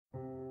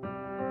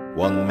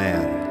One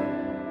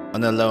man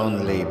on a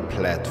lonely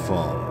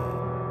platform,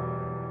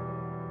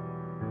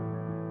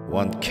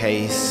 one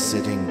case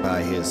sitting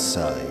by his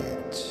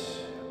side,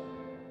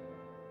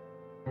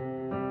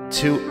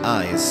 two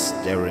eyes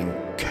staring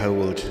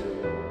cold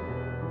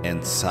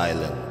and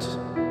silent,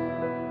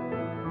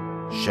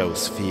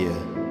 shows fear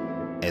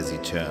as he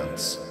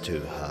turns to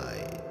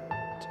hide.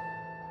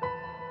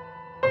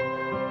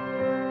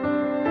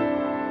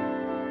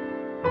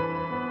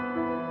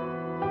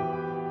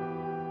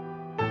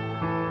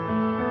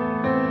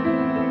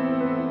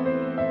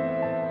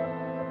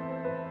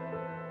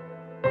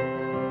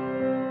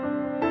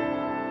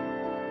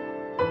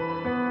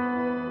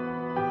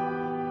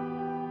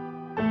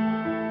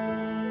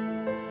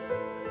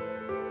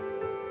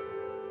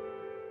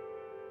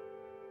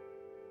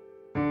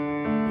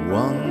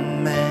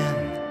 One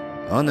man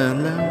on a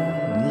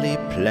lonely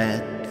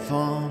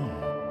platform,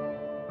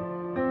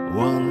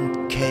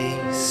 one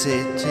case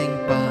sitting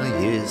by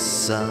his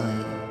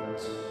side,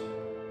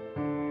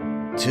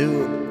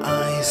 two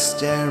eyes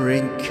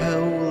staring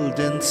cold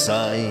and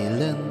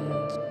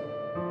silent,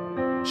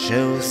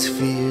 shows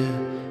fear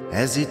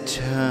as he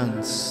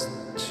turns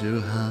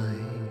to hide.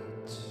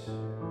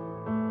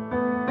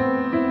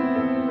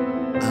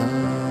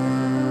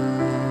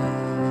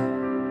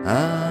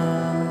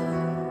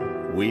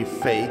 We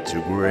fade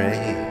to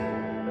grey.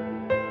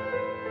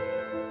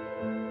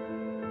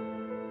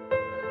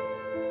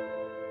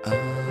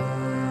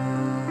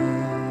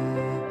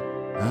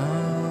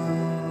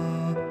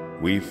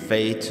 We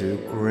fade to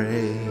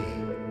grey.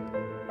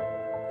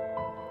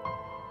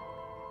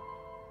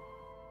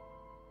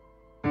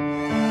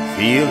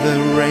 Feel the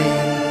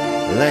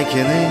rain like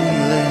an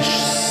English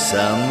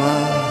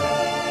summer.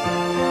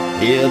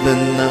 Hear the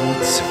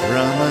notes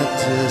from a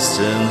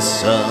distant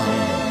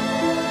song.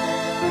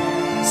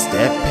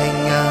 Stepping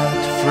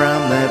out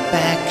from a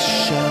back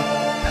shop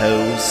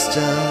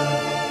poster,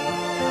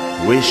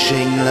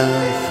 wishing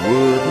life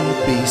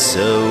wouldn't be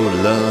so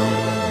long.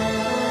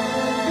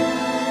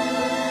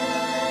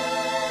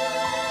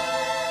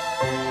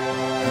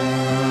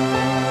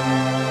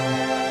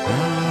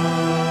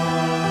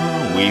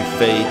 We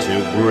fade to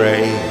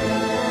grey.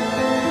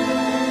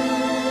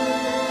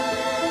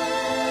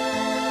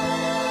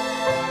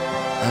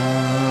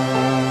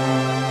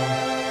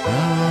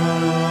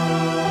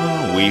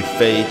 We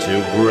fade to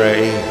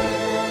grey.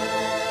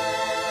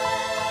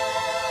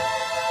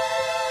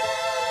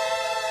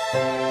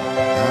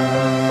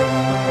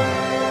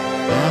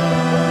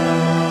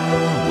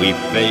 We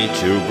fade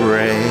to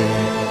grey.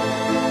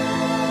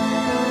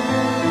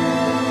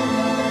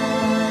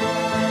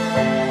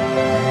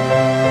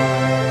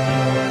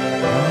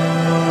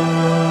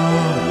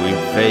 We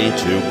fade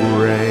to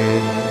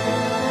grey.